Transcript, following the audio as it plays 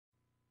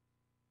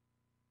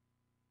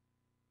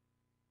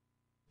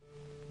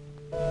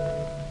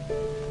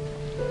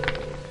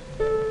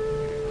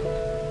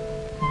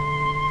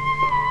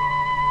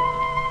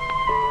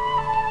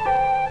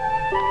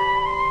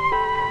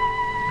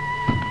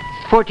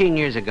14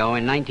 years ago,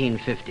 in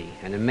 1950,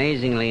 an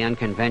amazingly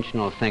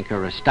unconventional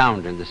thinker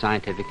astounded the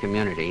scientific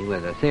community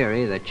with a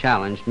theory that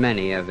challenged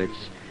many of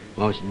its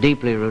most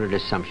deeply rooted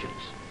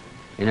assumptions.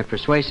 In a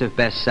persuasive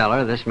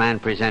bestseller, this man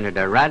presented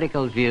a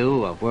radical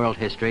view of world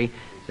history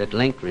that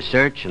linked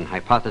research and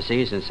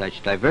hypotheses in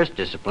such diverse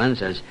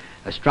disciplines as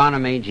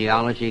astronomy,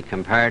 geology,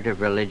 comparative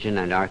religion,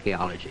 and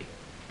archaeology.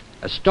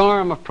 A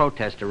storm of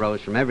protest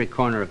arose from every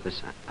corner of the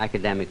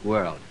academic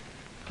world,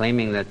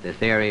 claiming that the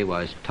theory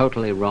was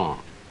totally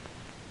wrong.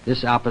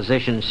 This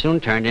opposition soon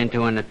turned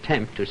into an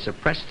attempt to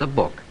suppress the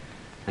book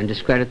and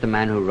discredit the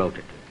man who wrote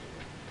it.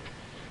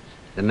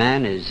 The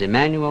man is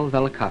Immanuel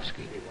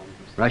Velikovsky,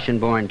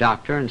 Russian-born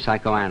doctor and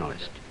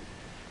psychoanalyst,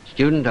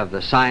 student of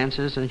the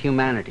sciences and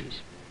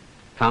humanities,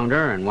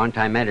 founder and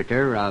one-time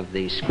editor of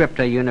the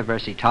Scripta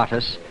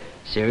Universitatis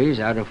series,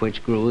 out of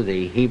which grew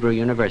the Hebrew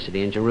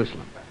University in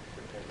Jerusalem.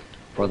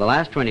 For the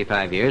last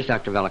 25 years,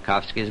 Dr.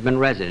 Velikovsky has been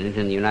resident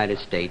in the United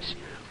States,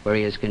 where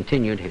he has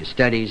continued his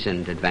studies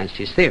and advanced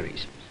his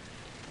theories.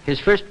 His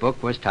first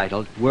book was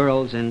titled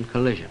Worlds in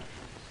Collision,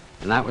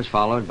 and that was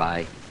followed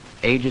by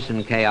Ages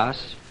in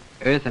Chaos,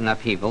 Earth in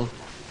Upheaval,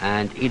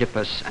 and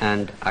Oedipus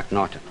and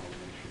Akhenaten.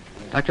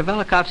 Dr.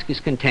 Velikovsky's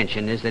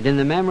contention is that in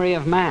the memory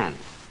of man,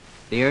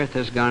 the Earth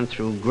has gone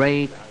through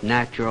great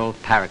natural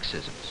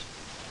paroxysms.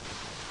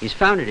 He's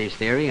founded his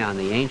theory on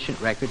the ancient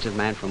records of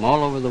man from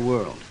all over the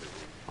world,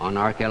 on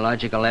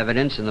archaeological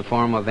evidence in the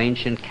form of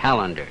ancient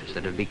calendars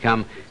that have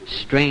become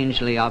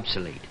strangely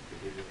obsolete,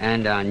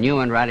 and on new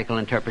and radical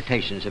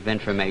interpretations of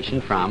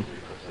information from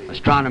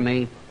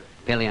astronomy,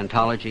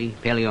 paleontology,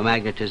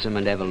 paleomagnetism,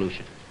 and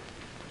evolution.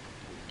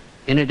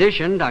 In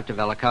addition, Dr.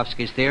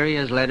 Velikovsky's theory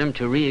has led him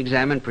to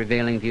re-examine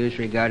prevailing views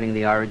regarding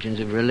the origins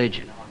of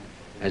religion,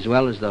 as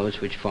well as those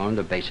which form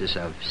the basis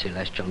of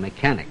celestial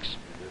mechanics.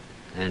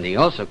 And he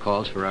also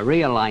calls for a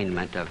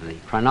realignment of the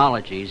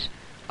chronologies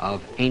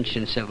of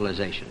ancient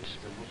civilizations.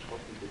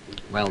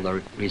 Well,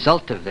 the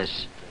result of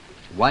this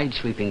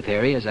wide-sweeping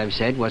theory, as I've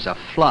said, was a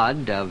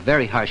flood of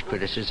very harsh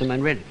criticism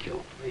and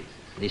ridicule.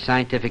 The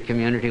scientific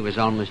community was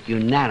almost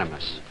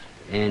unanimous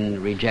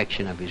in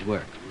rejection of his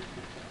work.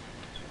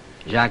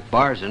 Jacques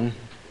Barzun,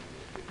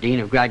 Dean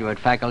of Graduate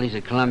Faculties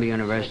at Columbia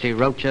University,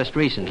 wrote just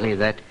recently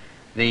that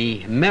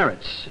the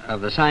merits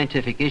of the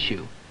scientific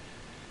issue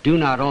do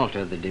not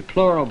alter the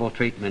deplorable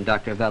treatment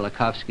Dr.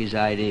 Velikovsky's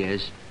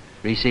ideas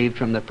received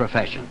from the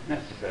profession.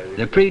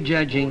 The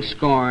prejudging,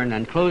 scorn,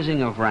 and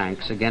closing of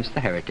ranks against the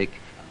heretic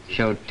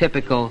showed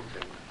typical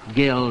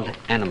guild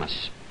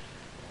animus.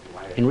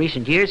 In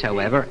recent years,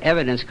 however,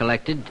 evidence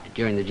collected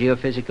during the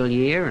geophysical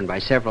year and by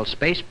several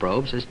space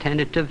probes has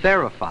tended to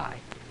verify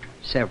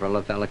several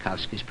of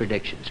Velikovsky's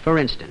predictions. For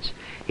instance,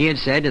 he had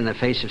said in the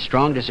face of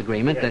strong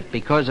disagreement that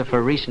because of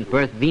her recent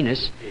birth,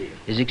 Venus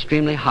is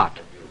extremely hot,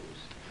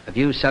 a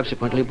view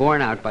subsequently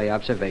borne out by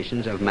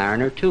observations of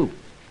Mariner 2.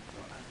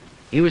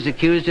 He was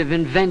accused of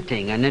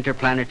inventing an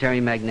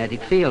interplanetary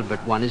magnetic field,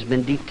 but one has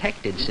been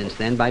detected since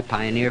then by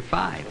Pioneer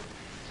 5.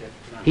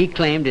 He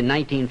claimed in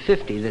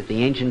 1950 that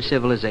the ancient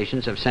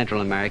civilizations of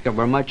Central America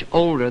were much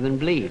older than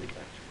believed.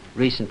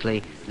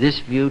 Recently, this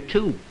view,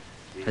 too,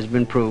 has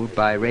been proved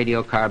by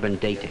radiocarbon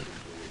dating.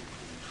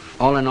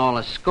 All in all,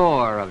 a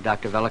score of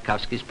Dr.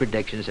 Velikovsky's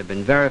predictions have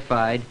been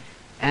verified,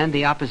 and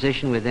the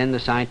opposition within the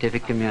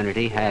scientific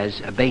community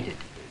has abated.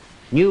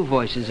 New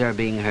voices are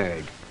being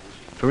heard.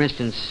 For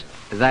instance,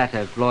 that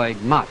of Lloyd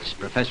Motz,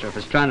 professor of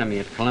astronomy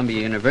at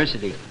Columbia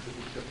University,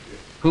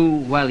 who,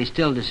 while he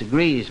still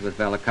disagrees with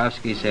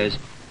Velikovsky, says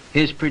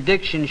his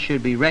predictions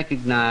should be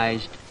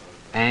recognized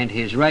and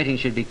his writings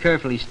should be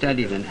carefully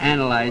studied and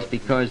analyzed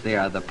because they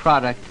are the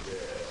product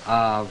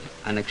of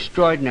an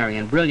extraordinary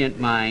and brilliant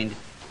mind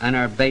and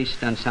are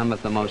based on some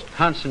of the most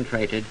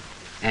concentrated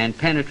and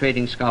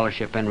penetrating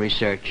scholarship and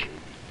research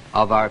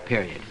of our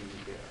period.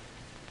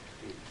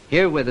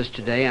 Here with us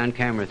today on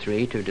Camera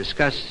 3 to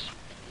discuss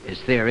his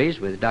theories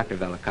with Dr.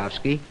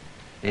 Velikovsky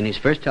in his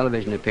first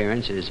television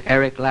appearance is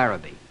Eric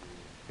Larabee,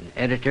 an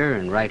editor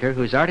and writer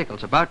whose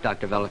articles about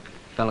Dr.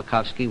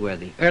 Velikovsky were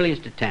the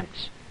earliest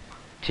attempts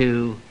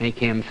to make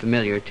him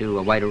familiar to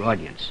a wider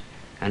audience,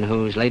 and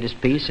whose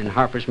latest piece in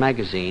Harper's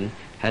Magazine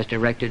has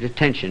directed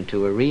attention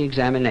to a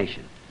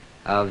re-examination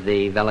of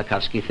the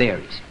Velikovsky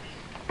theories.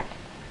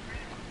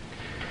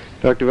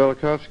 Dr.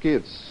 Velikovsky,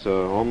 it's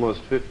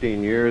almost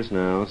 15 years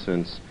now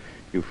since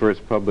you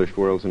first published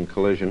Worlds in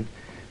Collision,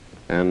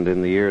 and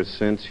in the years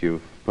since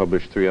you've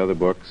published 3 other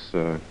books,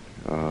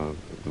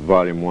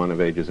 Volume 1 of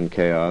Ages in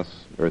Chaos,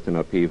 Earth in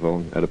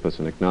Upheaval, Oedipus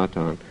and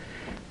Akhenaten.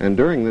 And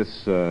during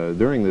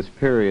this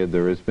period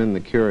there has been the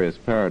curious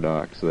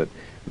paradox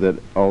that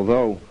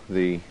although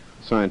the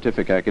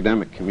scientific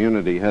academic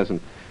community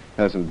hasn't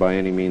by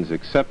any means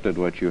accepted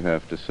what you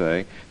have to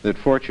say, that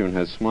fortune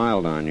has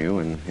smiled on you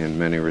in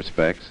many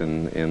respects,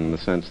 in the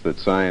sense that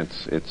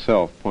science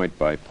itself, point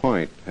by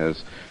point,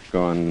 has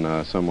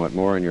gone somewhat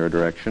more in your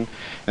direction.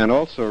 And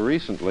also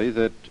recently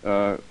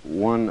that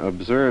one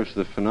observes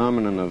the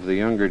phenomenon of the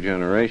younger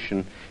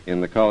generation in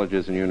the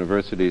colleges and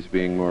universities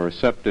being more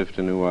receptive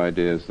to new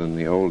ideas than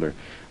the older.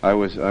 I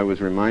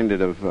was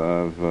reminded of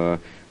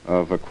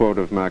a quote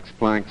of Max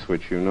Planck's,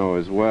 which you know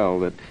as well,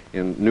 that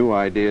new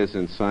ideas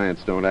in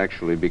science don't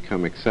actually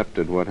become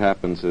accepted. What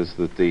happens is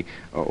that the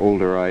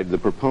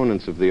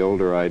proponents of the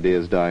older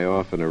ideas die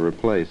off and are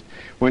replaced.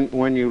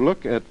 When you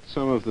look at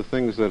some of the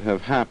things that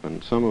have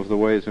happened, some of the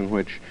ways in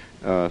which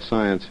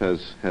science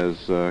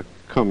has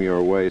come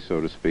your way, so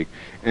to speak,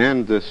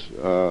 and this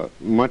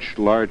much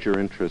larger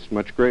interest,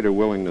 much greater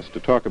willingness to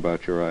talk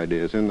about your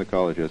ideas in the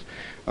colleges,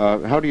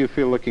 how do you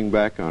feel looking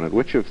back on it?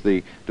 Which of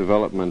the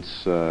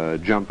developments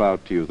jump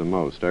out to you the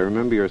most? I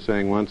remember you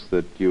saying once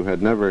that you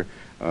had never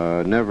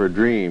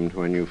dreamed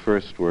when you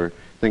first were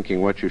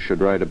thinking what you should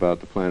write about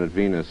the planet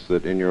Venus,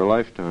 that in your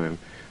lifetime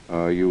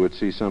you would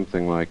see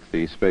something like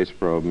the space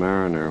probe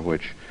Mariner,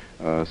 which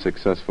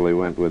successfully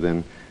went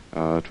within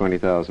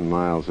 20,000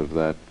 miles of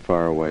that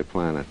faraway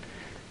planet.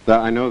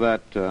 I know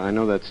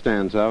that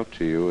stands out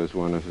to you as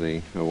one of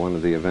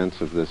the events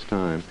of this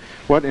time.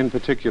 What in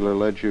particular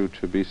led you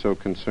to be so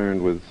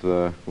concerned with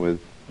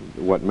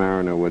what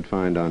Mariner would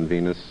find on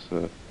Venus,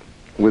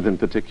 with in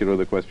particular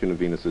the question of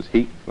Venus's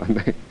heat, if I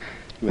may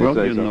well,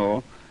 say you so?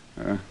 know,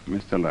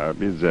 Mr.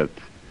 Larabee, that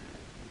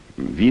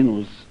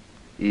Venus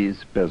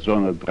is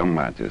persona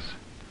dramatis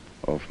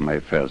of my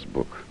first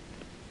book.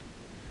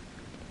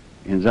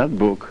 In that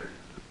book,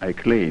 I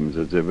claim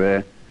that there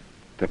were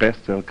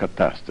terrestrial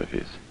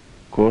catastrophes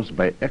caused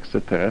by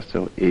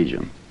extraterrestrial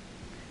agents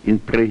in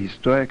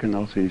prehistoric and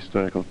also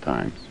historical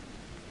times.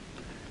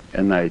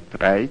 And I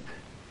tried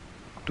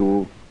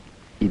to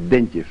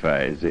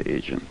identify the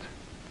agent.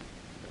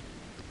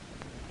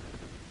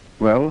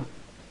 Well,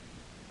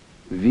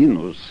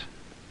 Venus,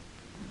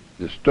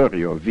 the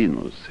story of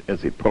Venus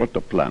as a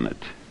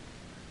protoplanet,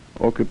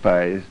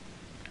 occupies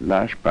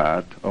large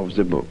part of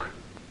the book.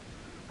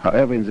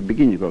 However, in the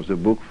beginning of the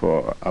book,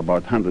 for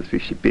about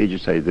 150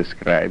 pages, I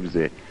describe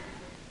the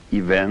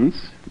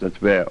events that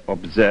were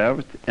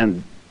observed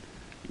and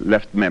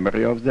left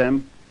memory of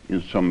them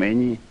in so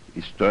many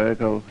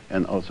historical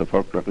and also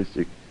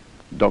folkloristic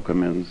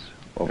documents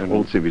of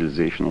all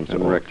civilizations of the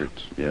world.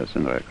 Records. Yes,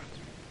 and records.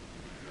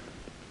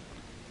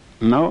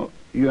 Now,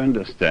 you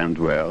understand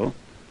well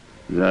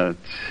that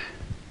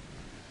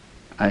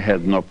I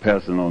had no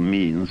personal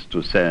means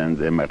to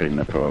send a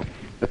Mariner probe.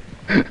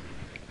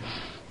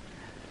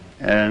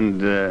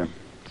 And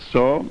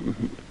so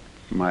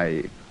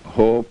my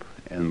hope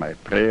and my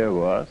prayer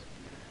was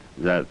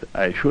that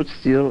I should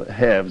still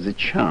have the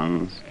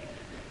chance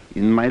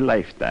in my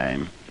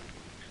lifetime,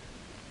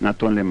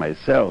 not only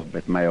myself,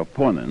 but my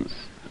opponents,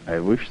 I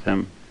wish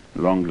them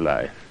long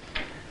life,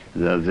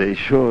 that they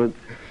should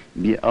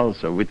be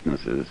also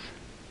witnesses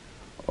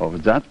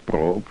of that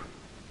probe,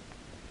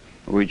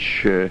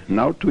 which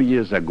now 2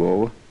 years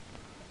ago,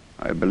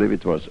 I believe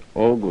it was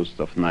August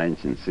of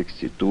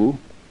 1962,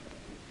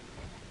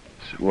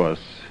 was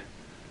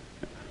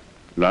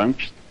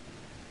launched,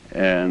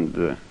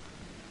 and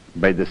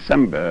by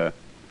December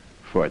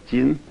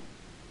 14,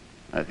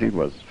 I think it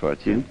was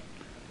 14,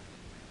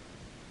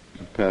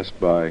 passed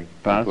by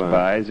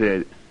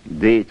the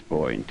date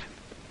point.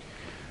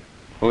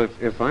 Well,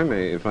 if I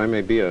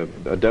may be a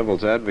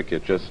devil's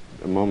advocate just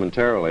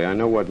momentarily, I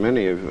know what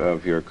many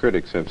of your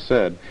critics have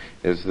said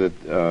is that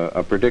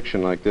a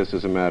prediction like this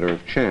is a matter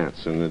of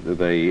chance, and that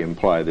they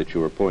imply that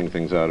you are pulling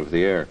things out of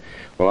the air.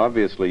 Well,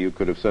 obviously, you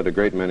could have said a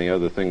great many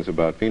other things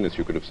about Venus.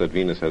 You could have said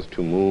Venus has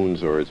 2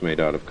 moons, or is made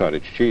out of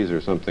cottage cheese,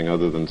 or something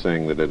other than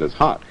saying that it is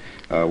hot.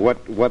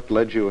 What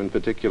led you in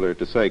particular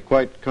to say,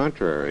 quite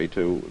contrary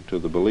to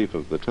the belief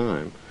of the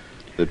time,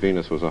 that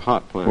Venus was a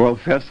hot planet? Well,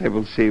 first I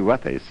will say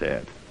what I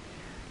said.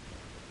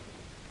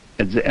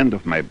 At the end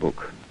of my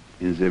book,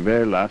 in the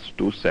very last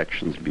 2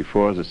 sections,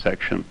 before the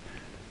section,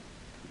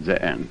 the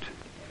end,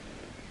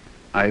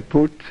 I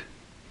put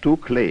 2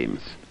 claims.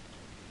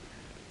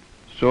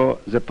 So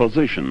the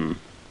position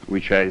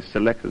which I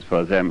selected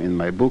for them in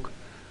my book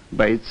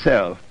by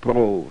itself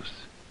proves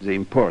the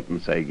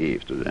importance I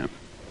gave to them.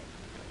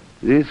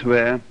 These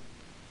were,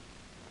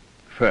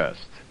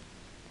 first,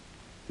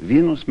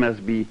 Venus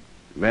must be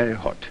very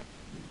hot.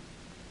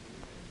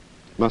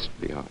 Must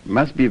be hot.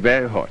 Must be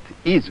very hot,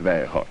 is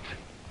very hot.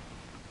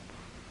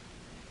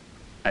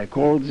 I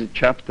called the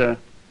chapter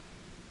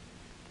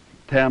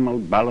Thermal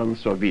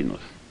Balance of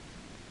Venus.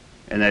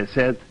 And I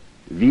said,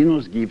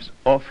 Venus gives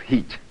off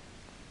heat.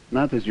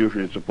 Not as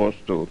usually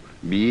supposed to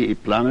be a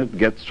planet,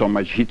 gets so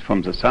much heat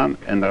from the sun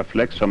and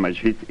reflects so much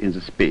heat in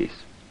the space.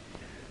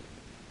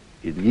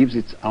 It gives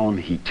its own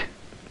heat.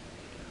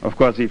 Of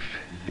course, if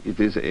it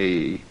is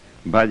a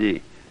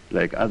body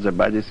like other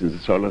bodies in the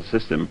solar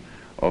system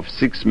of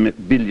 6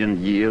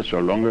 billion years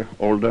or longer,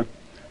 older,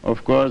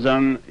 of course,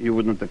 then you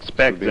wouldn't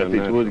expect that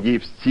it would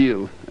give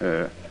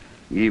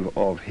give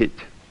off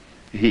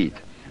heat.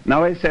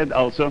 Now I said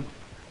also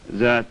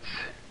that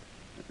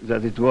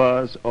it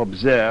was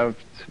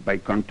observed by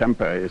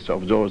contemporaries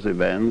of those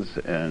events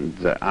and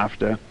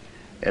after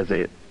as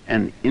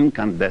an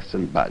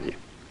incandescent body.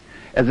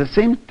 At the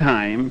same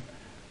time,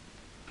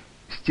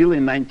 still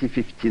in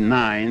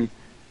 1959,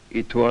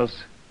 it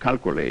was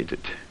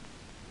calculated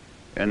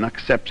and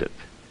accepted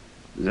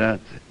that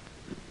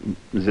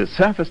the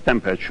surface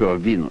temperature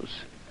of Venus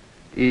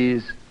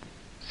is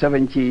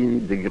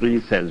 17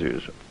 degrees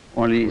Celsius,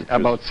 only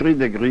about 3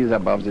 degrees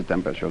above the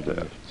temperature of the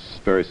Earth. It's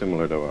very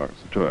similar to ours.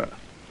 To Earth.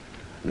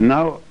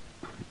 Now,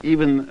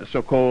 even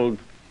so-called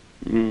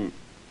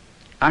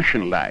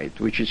ashen light,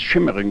 which is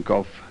shimmering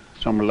of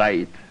some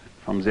light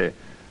from the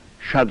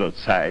shadowed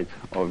side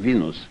of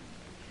Venus.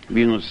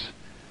 Venus,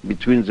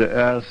 between the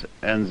Earth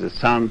and the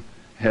Sun,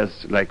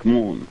 has, like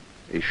moon,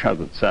 a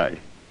shadowed side,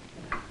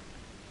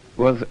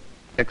 was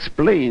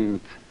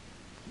explained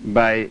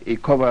by a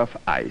cover of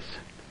ice.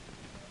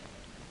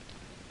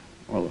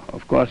 Well,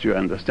 of course, you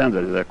understand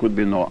that there could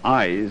be no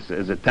ice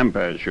as a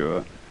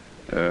temperature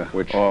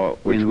Which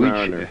in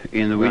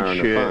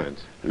which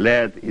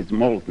lead is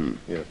molten.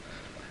 Yes.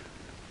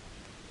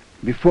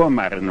 Before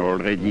Mariner,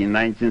 already in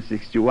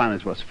 1961,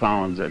 it was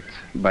found that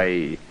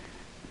by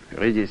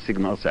radio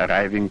signals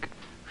arriving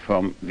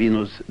from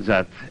Venus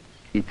that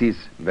it is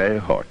very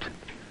hot,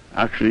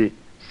 actually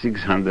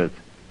 600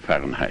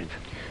 Fahrenheit.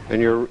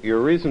 And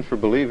your reason for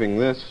believing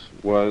this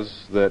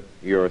was that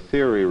your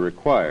theory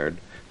required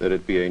that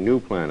it be a new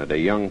planet, a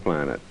young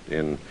planet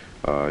in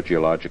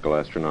geological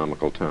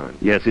astronomical time.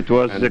 Yes, it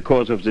was the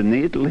cause of the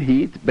natal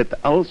heat, but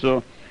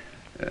also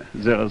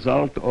the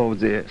result of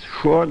the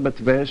short but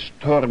very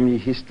stormy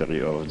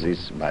history of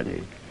this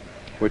body.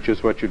 Which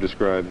is what you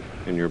describe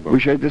in your book.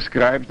 Which I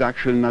described,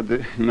 actually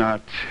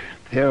not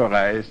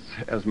theorized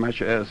as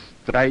much as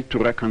tried to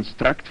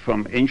reconstruct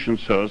from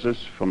ancient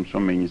sources from so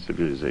many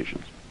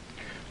civilizations.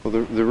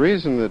 Well, the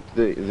reason that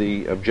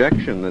the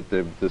objection that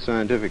the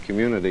scientific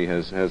community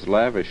has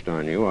lavished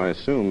on you, I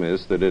assume,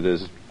 is that it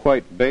is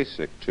quite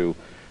basic to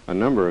a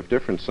number of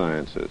different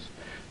sciences.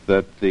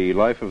 That the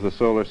life of the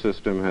solar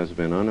system has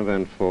been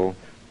uneventful,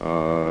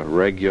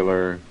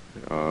 regular,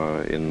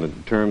 in the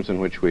terms in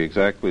which we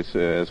exactly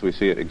as we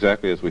see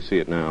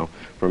it now,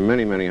 for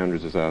many, many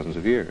hundreds of thousands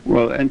of years.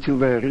 Well, until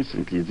very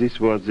recently, this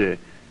was the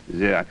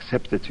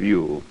accepted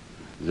view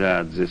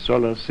that the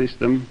solar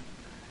system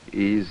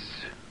is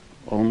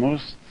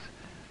almost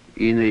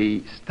in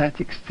a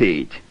static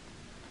state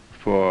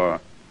for,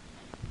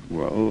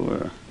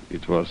 well,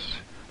 it was,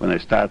 when I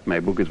started my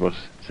book, it was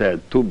said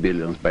 2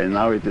 billion. By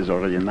now it is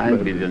already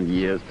 9 billion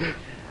years.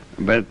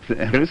 But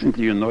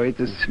recently, you know, it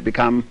has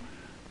become,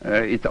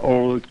 it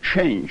all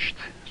changed.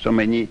 So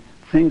many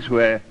things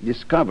were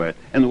discovered,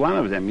 and one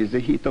of them is the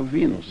heat of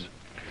Venus.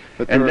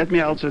 And let me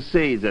also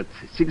say that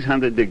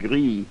 600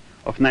 degree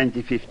of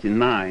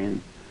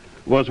 1959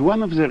 was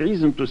one of the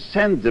reasons to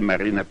send the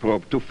Mariner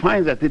probe to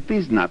find that it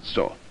is not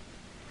so.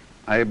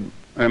 I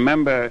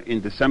remember in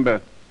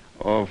December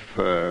of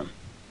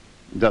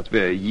that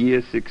the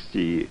year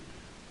 62,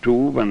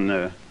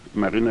 when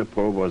Mariner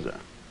probe was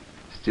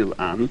still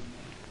on,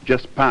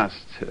 just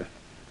past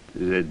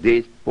the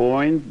date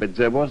point, but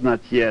there was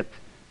not yet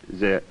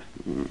the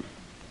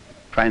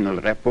final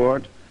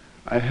report.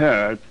 I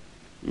heard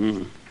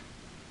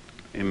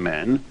a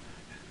man,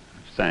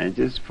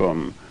 scientist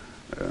from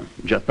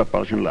Jet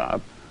Propulsion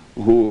Lab,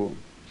 who,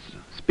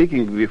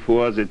 speaking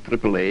before the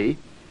AAA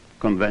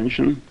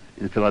convention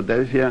in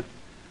Philadelphia,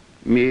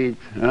 made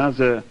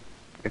rather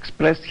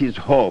expressed his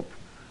hope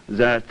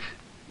that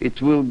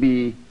it will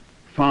be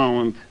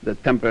found the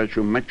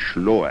temperature much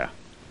lower.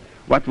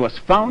 What was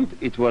found,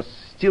 it was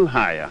still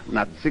higher,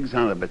 not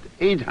 600 but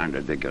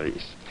 800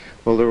 degrees.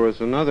 Well, there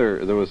was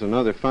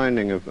another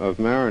finding of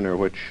Mariner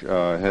which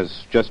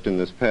has just in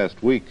this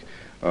past week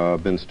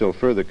been still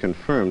further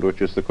confirmed, which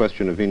is the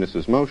question of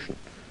Venus's motion.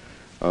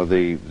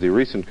 The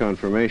recent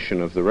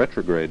confirmation of the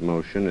retrograde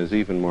motion is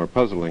even more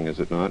puzzling, is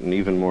it not, and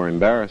even more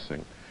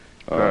embarrassing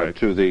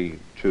to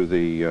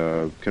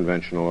the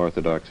conventional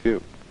Orthodox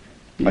view.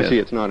 Yes. I see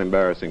it's not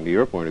embarrassing to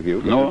your point of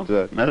view. No,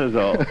 not at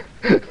all.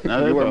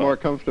 Not you are more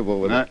comfortable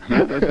with it.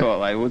 Not at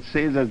all. I would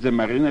say that the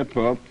Mariner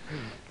probe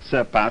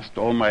surpassed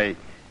all my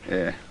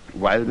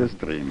wildest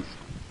dreams.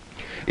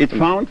 It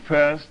found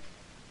first,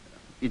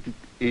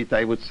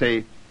 I would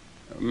say,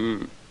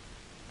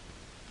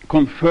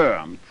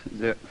 confirmed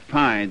the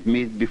find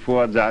made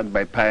before that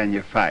by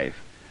Pioneer 5,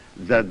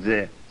 that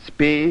the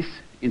space,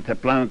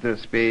 interplanetary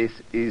space,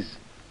 is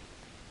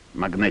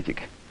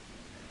magnetic.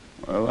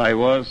 Well, I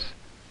was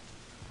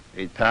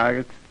a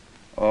target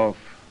of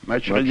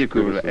much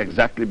ridicule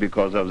exactly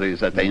because of this,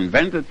 that I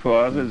invented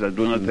forces that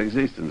do not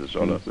exist in the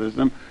solar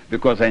system,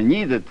 because I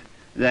needed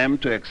them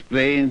to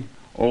explain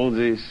all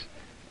these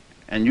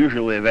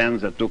unusual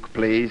events that took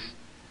place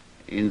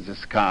in the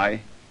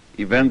sky,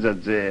 events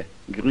that the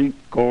Greek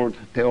called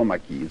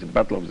theomachy, the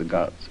battle of the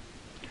gods.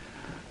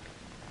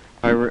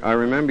 I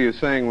remember you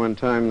saying one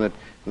time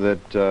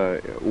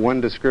that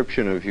one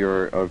description of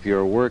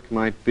your work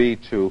might be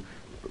to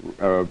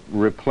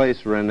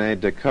replace René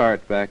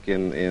Descartes back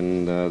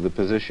in the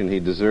position he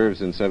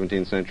deserves in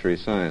 17th century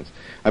science.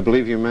 I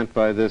believe you meant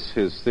by this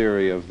his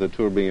theory of the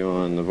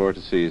tourbillon and the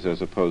vortices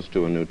as opposed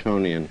to a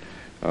Newtonian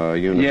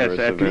universe. Yes,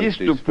 at least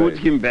to put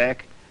him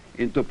back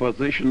into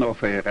position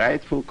of a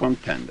rightful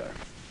contender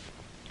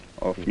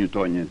of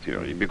Newtonian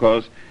theory,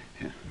 because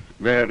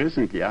very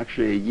recently,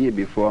 actually a year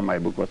before my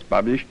book was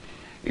published,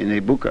 in a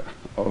book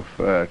of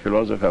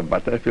philosopher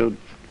Butterfield,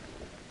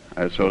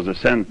 I saw the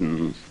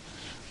sentence,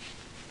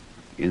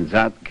 in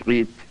that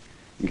great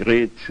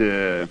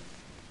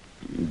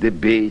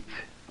debate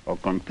or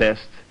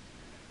contest,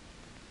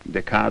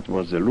 Descartes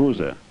was the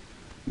loser,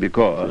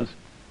 because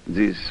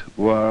these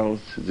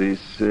worlds,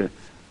 these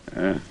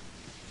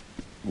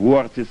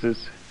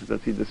vortices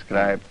that he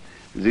described,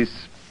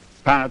 these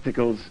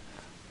particles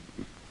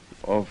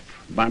of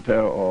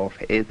matter or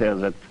of ether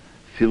that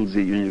fill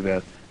the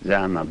universe, they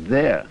are not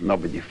there.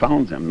 Nobody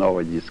found them,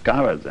 nobody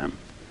discovered them.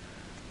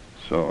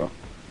 So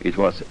it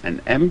was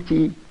an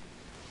empty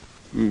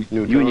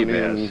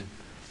universe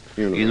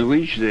in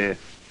which the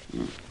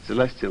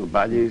celestial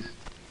bodies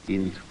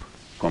in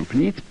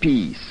complete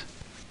peace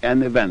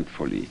and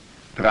eventfully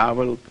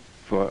traveled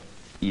for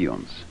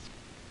eons.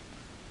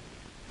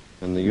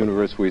 And the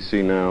universe we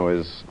see now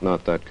is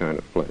not that kind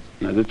of place.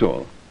 Not at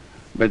all.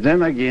 But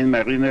then again,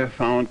 Mariner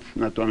found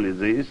not only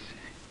this,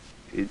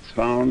 it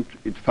found,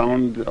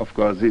 of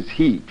course, this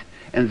heat.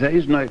 And there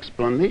is no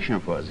explanation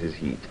for this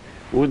heat.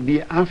 It would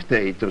be after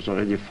it was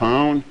already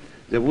found,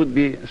 there would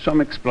be some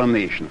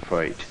explanation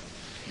for it.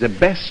 The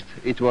best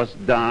it was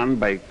done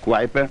by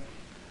Kuiper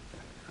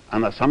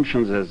on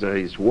assumptions that there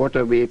is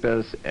water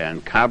vapors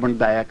and carbon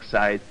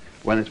dioxide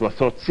when it was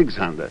thought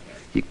 600.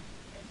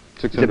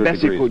 The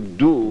best he could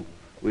do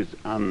with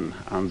on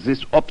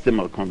this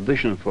optimal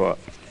condition for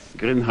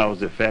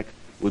greenhouse effect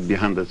would be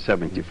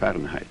 170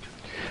 Fahrenheit.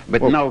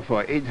 But now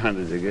for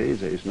 800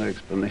 degrees, there is no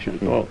explanation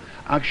at all.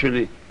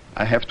 Actually,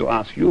 I have to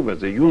ask you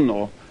whether you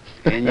know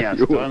any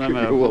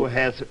astronomer who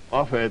has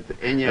offered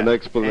any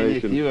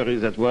theory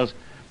that was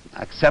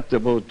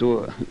acceptable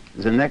to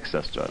the next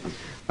astronomer.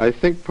 I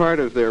think part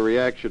of their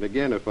reaction,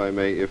 again, if I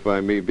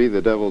may be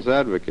the devil's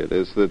advocate,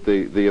 is that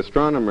the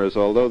astronomers,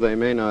 although they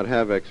may not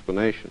have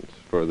explanations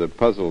for the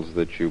puzzles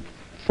that you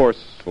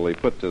forcefully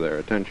put to their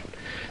attention,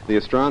 the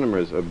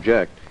astronomers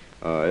object,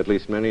 at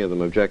least many of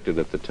them objected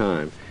at the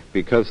time,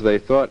 because they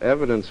thought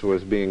evidence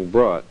was being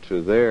brought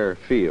to their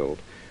field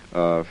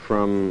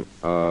from,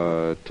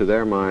 to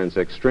their minds,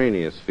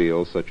 extraneous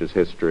fields such as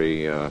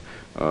history,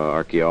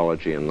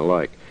 archaeology, and the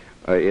like.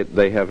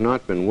 They have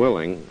not been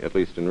willing, at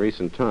least in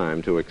recent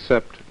time, to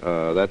accept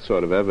that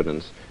sort of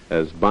evidence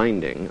as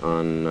binding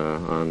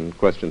on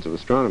questions of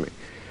astronomy.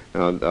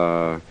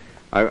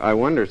 I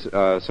wonder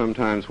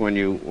sometimes when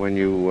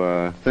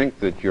you think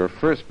that your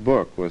first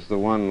book was the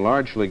one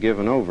largely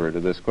given over to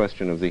this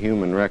question of the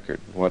human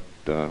record,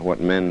 what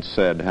men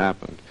said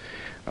happened,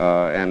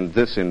 and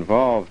this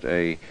involved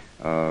a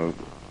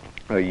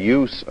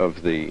use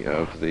of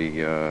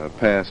the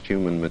past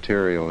human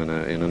material in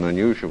an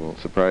unusual,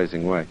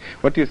 surprising way.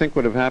 What do you think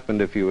would have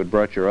happened if you had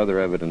brought your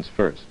other evidence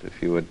first?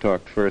 If you had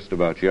talked first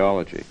about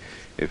geology?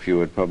 If you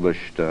had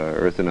published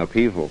Earth in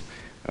Upheaval,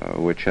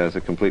 which has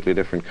a completely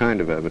different kind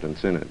of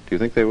evidence in it? Do you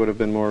think they would have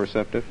been more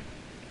receptive?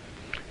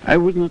 I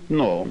would not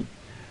know.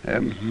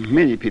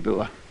 Many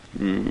people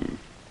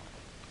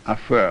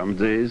affirm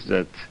this,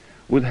 that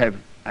would have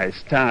I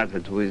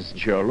started with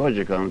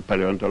geological and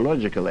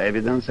paleontological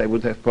evidence, I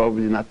would have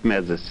probably not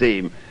met the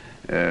same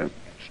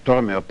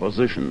stormy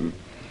opposition.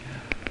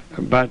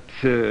 But,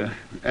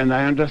 and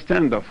I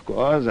understand, of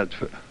course, that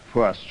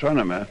for an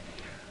astronomer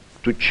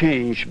to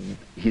change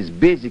his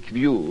basic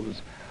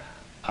views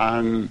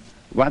on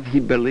what he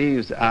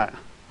believes are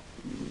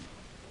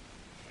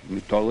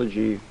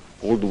mythology,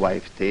 old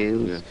wives'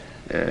 tales,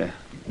 yes,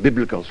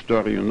 biblical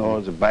story. You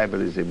know, the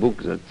Bible is a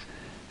book that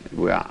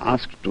we are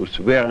asked to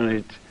swear on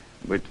it,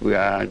 but we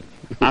are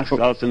asked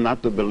also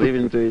not to believe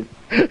into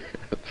it.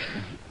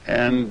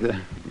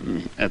 And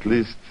at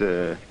least,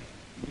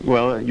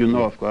 well, you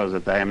know, of course,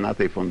 that I am not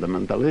a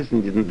fundamentalist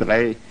and didn't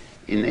try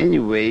in any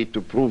way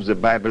to prove the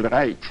Bible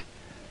right.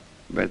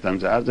 But on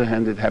the other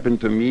hand, it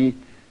happened to me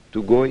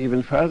to go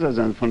even further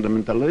than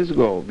fundamentalists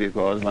go,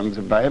 because when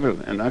the Bible,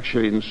 and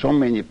actually in so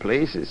many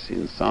places,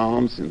 in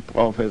Psalms, in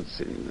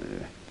Prophets,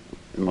 in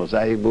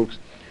Mosaic books,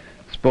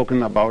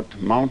 spoken about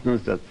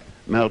mountains that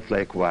melt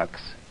like wax,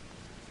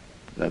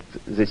 that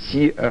the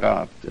sea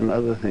erupt, and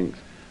other things,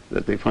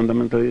 that the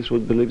fundamentalists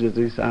would believe that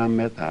these are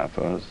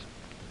metaphors.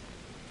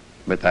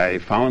 But I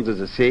found that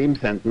the same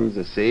sentence,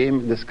 the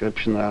same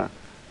description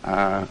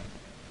are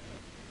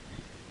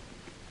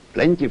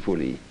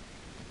plentifully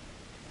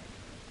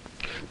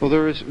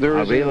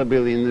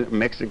available in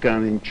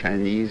Mexican, in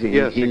Chinese, in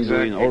yes, Hindu,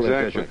 exactly, in all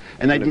exactly. that.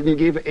 And I didn't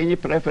give any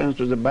preference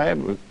to the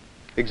Bible.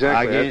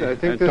 Exactly.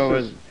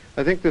 Again,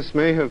 I think this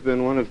may have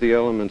been one of the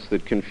elements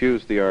that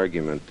confused the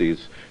argument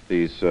these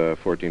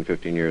 14,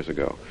 15 years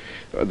ago.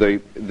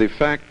 The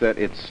fact that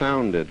it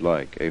sounded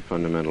like a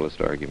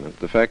fundamentalist argument,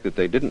 the fact that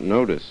they didn't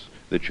notice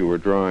that you were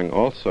drawing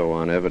also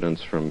on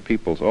evidence from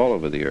peoples all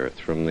over the earth,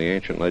 from the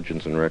ancient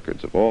legends and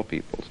records of all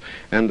peoples,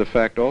 and the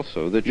fact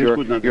also that you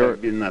could not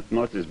have been not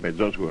noticed by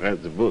those who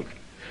read the book.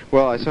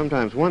 Well, I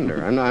sometimes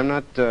wonder, and I'm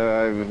not.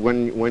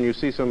 When you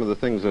see some of the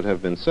things that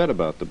have been said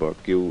about the book,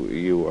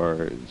 you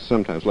are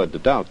sometimes led to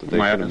doubt that they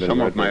should have been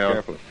read more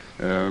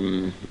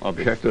carefully.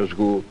 Objectors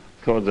who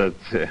thought that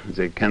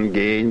they can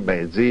gain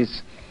by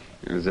this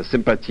the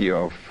sympathy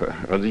of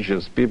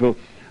religious people,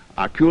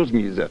 accuse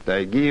me that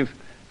I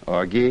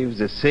gave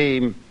the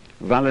same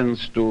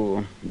valence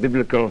to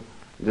biblical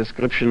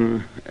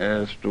description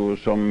as to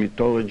some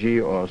mythology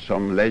or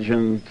some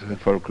legend,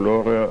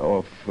 folklore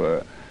of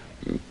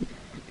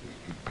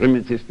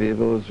primitive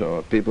peoples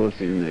or peoples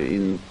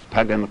in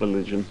pagan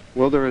religion.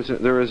 Well, there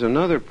is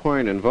another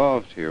point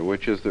involved here,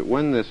 which is that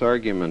when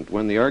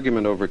the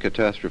argument over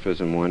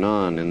catastrophism went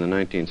on in the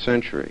 19th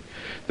century,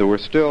 there were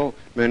still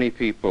many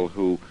people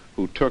who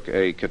took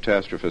a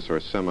catastrophist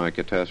or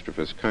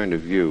semi-catastrophist kind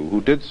of view,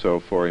 who did so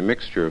for a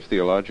mixture of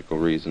theological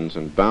reasons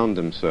and bound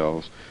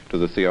themselves to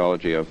the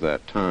theology of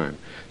that time,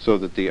 so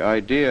that the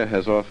idea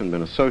has often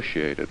been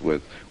associated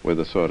with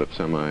a sort of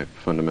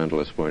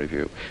semi-fundamentalist point of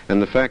view.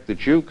 And the fact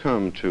that you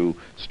come to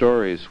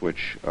stories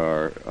which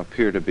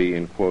appear to be,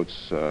 in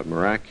quotes,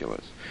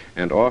 miraculous,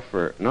 and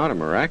offer not a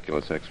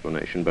miraculous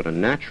explanation, but a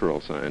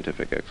natural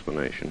scientific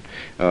explanation,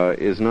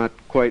 is not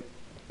quite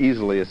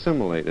easily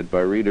assimilated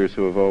by readers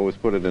who have always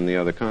put it in the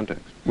other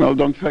context. Well,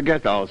 don't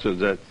forget also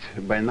that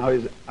by now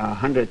it's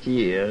 100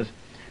 years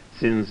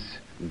since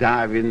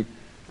Darwin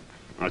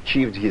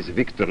achieved his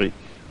victory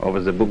over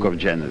the book of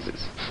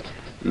Genesis.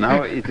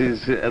 Now it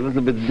is a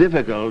little bit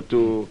difficult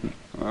to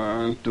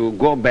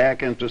go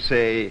back and to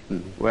say,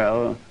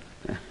 well,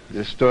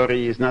 the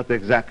story is not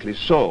exactly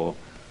so.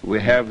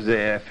 We have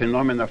the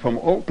phenomena from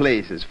all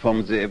places,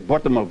 from the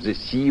bottom of the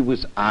sea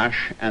with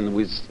ash and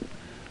with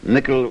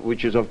nickel,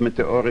 which is of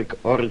meteoric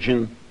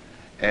origin,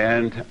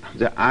 and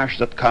the ash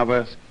that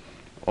covers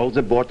all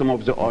the bottom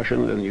of the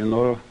ocean. And you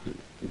know,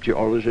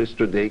 geologists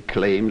today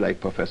claim, like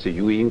Professor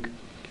Ewing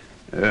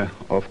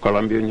of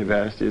Columbia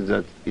University,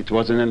 that it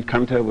was an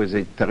encounter with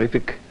a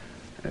terrific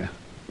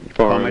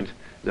comet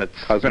that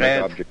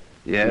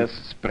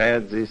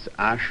spread this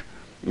ash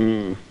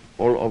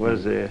all over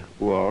the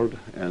world,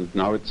 and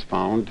now it's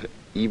found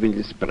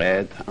evenly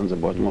spread on the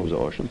bottom of the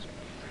oceans.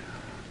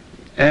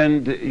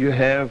 And you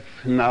have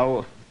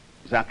now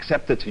the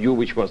accepted view,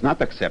 which was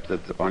not accepted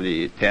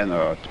only 10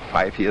 or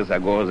 5 years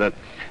ago, that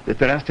the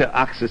terrestrial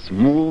axis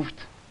moved,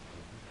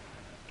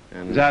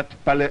 and that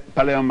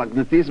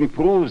paleomagnetism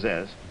proves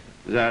us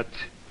that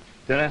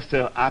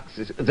terrestrial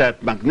axis,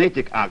 that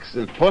magnetic axis,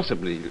 and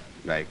possibly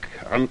like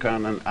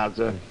Runcan and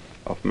other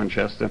of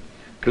Manchester,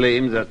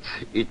 claim that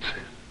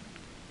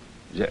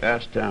the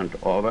Earth turned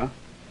over.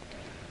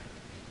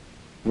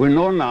 We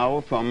know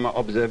now from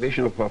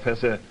observation of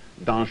Professor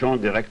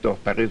Danjon, director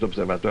of Paris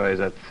Observatory,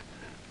 that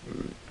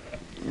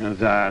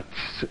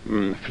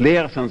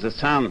flares on the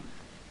sun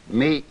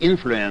may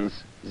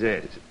influence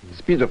the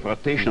speed of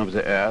rotation of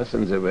the Earth,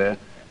 and there were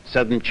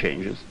sudden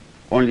changes.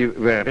 Only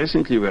very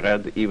recently we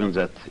read even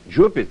that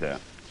Jupiter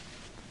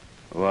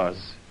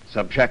was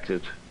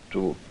subjected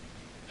to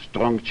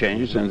strong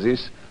changes, and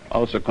this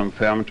also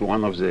confirmed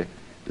one of the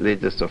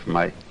latest of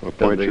my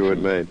point you had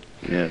made.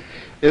 Yes.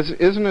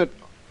 Isn't it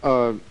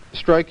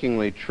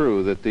strikingly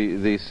true that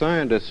the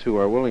scientists who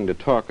are willing to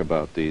talk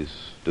about these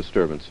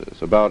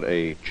disturbances, about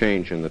a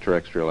change in the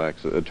terrestrial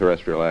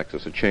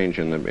axis, a change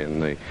in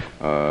the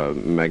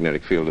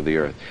magnetic field of the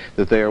Earth,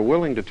 that they are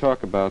willing to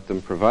talk about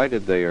them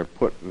provided they are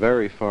put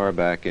very far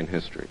back in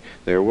history.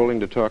 They are willing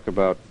to talk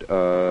about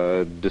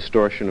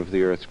distortion of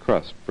the Earth's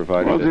crust,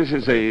 provided well, this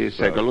is a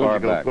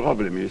psychological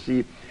problem. You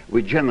see,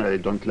 we generally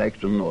don't like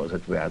to know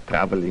that we are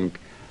traveling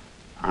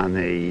on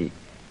a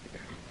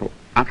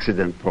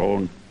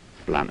accident-prone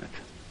planet.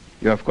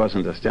 You of course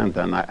understand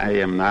that I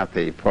am not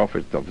a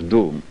prophet of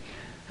doom,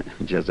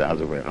 just the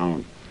other way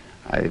around.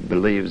 I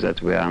believe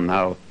that we are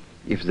now,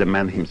 if the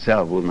man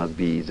himself will not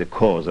be the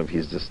cause of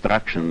his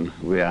destruction,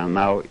 we are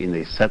now in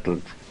a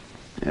settled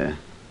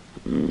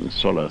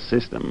solar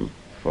system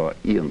for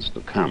eons to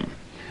come.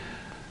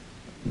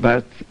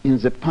 But in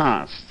the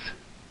past,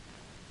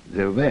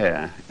 there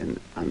were, in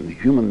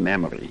human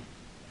memory,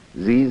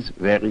 these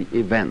very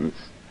events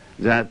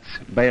that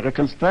by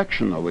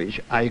reconstruction of which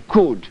I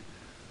could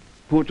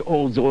put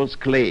all those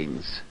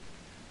claims,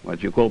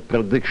 what you call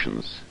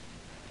predictions,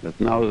 that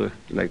now,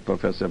 like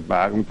Professor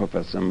Barham,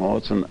 Professor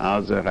Morse, and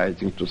others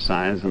writing to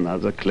Science and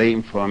others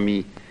claim for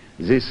me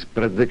these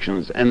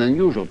predictions, an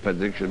unusual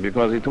prediction,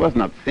 because it was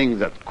not things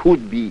that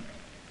could be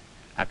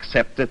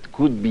accepted,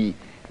 could be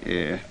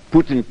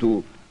put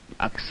into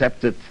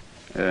accepted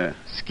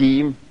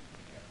scheme.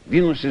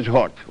 Venus is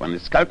hot. When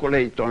it's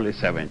calculated, only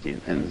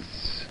 17, and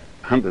it's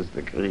 100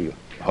 degrees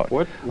hot.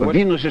 What?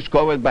 Venus is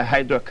covered by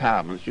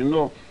hydrocarbons. You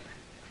know,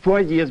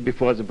 4 years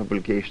before the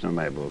publication of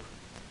my book,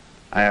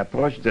 I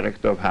approached the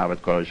director of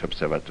Harvard College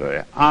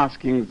Observatory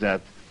asking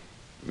that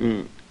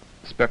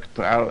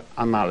spectral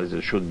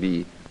analysis should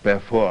be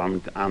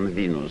performed on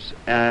Venus.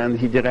 And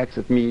he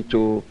directed me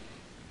to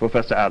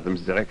Professor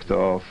Adams, director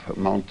of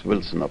Mount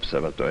Wilson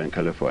Observatory in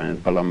California,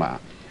 in Palomar,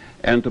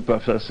 and to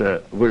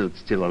Professor Wilt,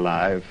 still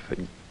alive,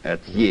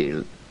 at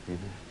Yale. Mm-hmm.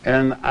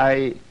 And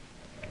I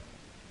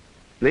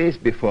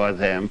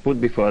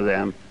put before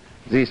them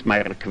this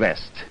my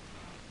request,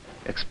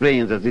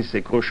 explain that this is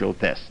a crucial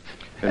test.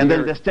 And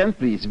understand,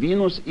 please,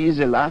 Venus is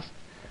the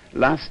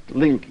last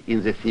link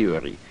in the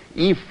theory.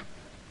 If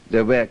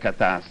there were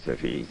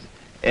catastrophes,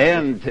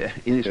 and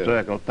in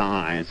historical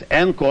times,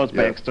 and caused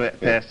by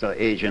extraterrestrial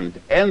agent,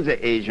 and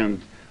the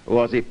agent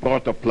was a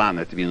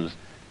protoplanet, Venus.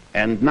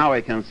 And now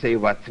I can say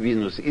what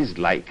Venus is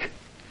like,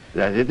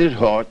 that it is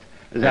hot,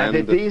 that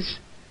it is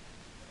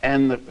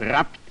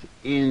wrapped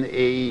in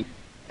a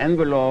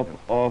envelope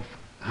of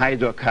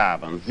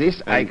hydrocarbons.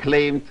 This I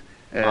claimed...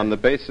 on the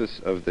basis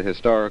of the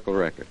historical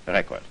record.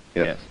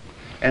 Yes.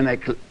 And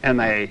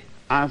I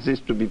asked this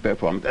to be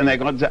performed, and I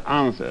got the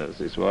answers.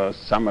 This was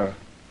summer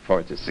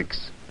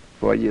 46,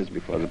 4 years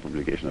before the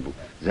publication of the book.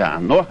 There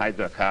are no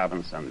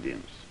hydrocarbons on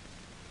Venus,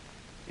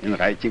 in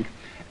writing.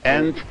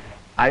 And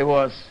I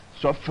was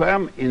so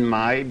firm in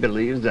my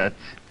belief that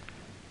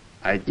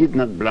I did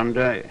not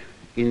blunder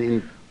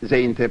in the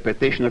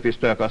interpretation of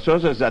historical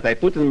sources that I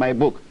put in my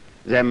book.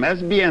 There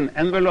must be an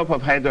envelope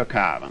of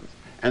hydrocarbons.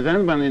 And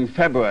then when in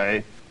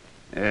February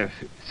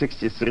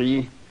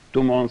 63,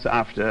 2 months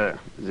after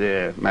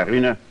the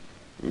Mariner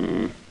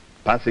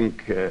passing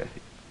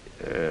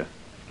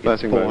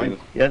point,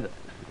 yes,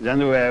 then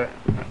the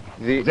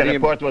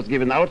report was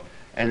given out,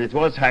 and it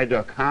was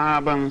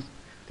hydrocarbons,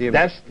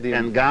 dust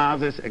and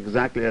gases,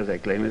 exactly as I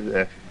claimed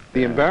it.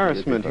 The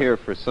embarrassment here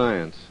for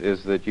science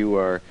is that you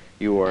are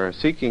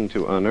seeking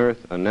to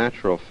unearth a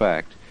natural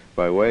fact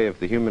by way of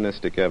the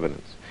humanistic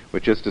evidence,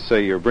 which is to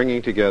say you're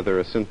bringing together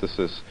a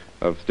synthesis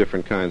of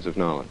different kinds of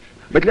knowledge.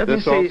 But let me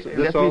say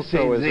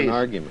an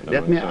argument.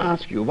 Let me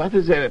ask you, what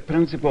is the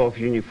principle of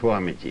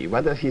uniformity?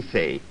 What does he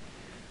say?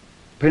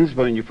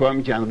 Principle of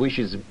uniformity on which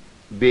is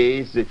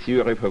based the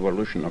theory of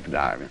evolution of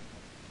Darwin.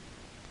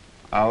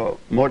 Our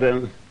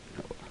modern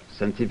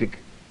scientific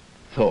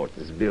thought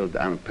is built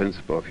on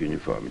principle of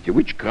uniformity,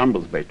 which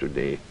crumbles by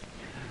today.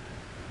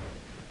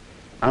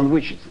 And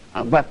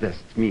what does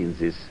it mean,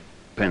 this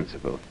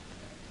principle?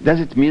 Does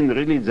it mean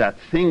really that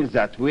things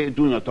that we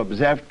do not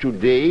observe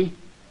today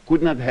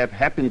could not have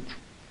happened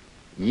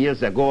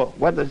years ago?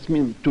 What does it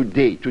mean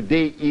today?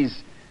 Today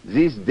is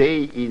this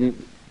day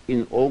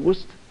in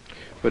August?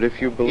 But if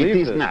you believe it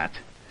is not.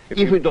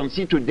 If we don't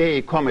see today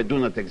a comet, do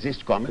not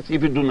exist comets.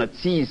 If we do not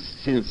see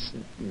since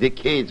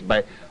decades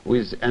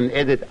with an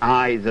added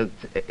eye that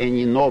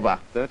any nova,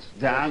 there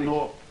are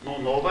no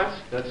novas.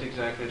 That's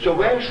exactly. So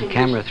where should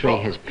Camera 3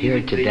 has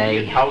appeared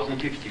today at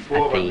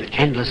the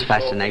endless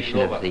fascination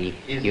of the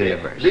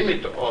universe,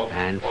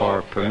 and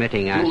for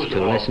permitting us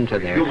to listen to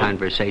their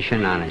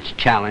conversation on its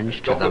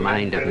challenge to the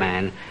mind of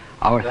man.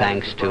 Our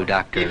thanks to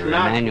Dr.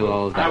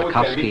 Immanuel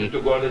Velikovsky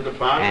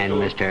and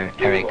Mr.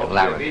 Eric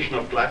Larabee.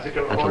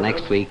 Until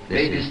next week,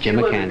 this is Jim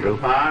Macandrew.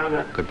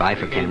 Goodbye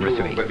for Camera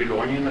 3.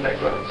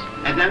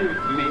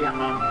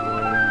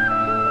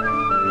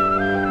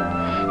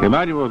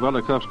 Immanuel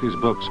Velikovsky's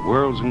books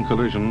Worlds in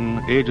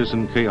Collision, Ages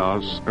in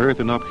Chaos, Earth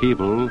in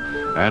Upheaval,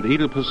 and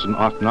Oedipus and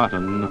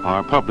Akhenaten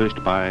are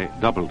published by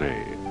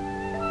Doubleday.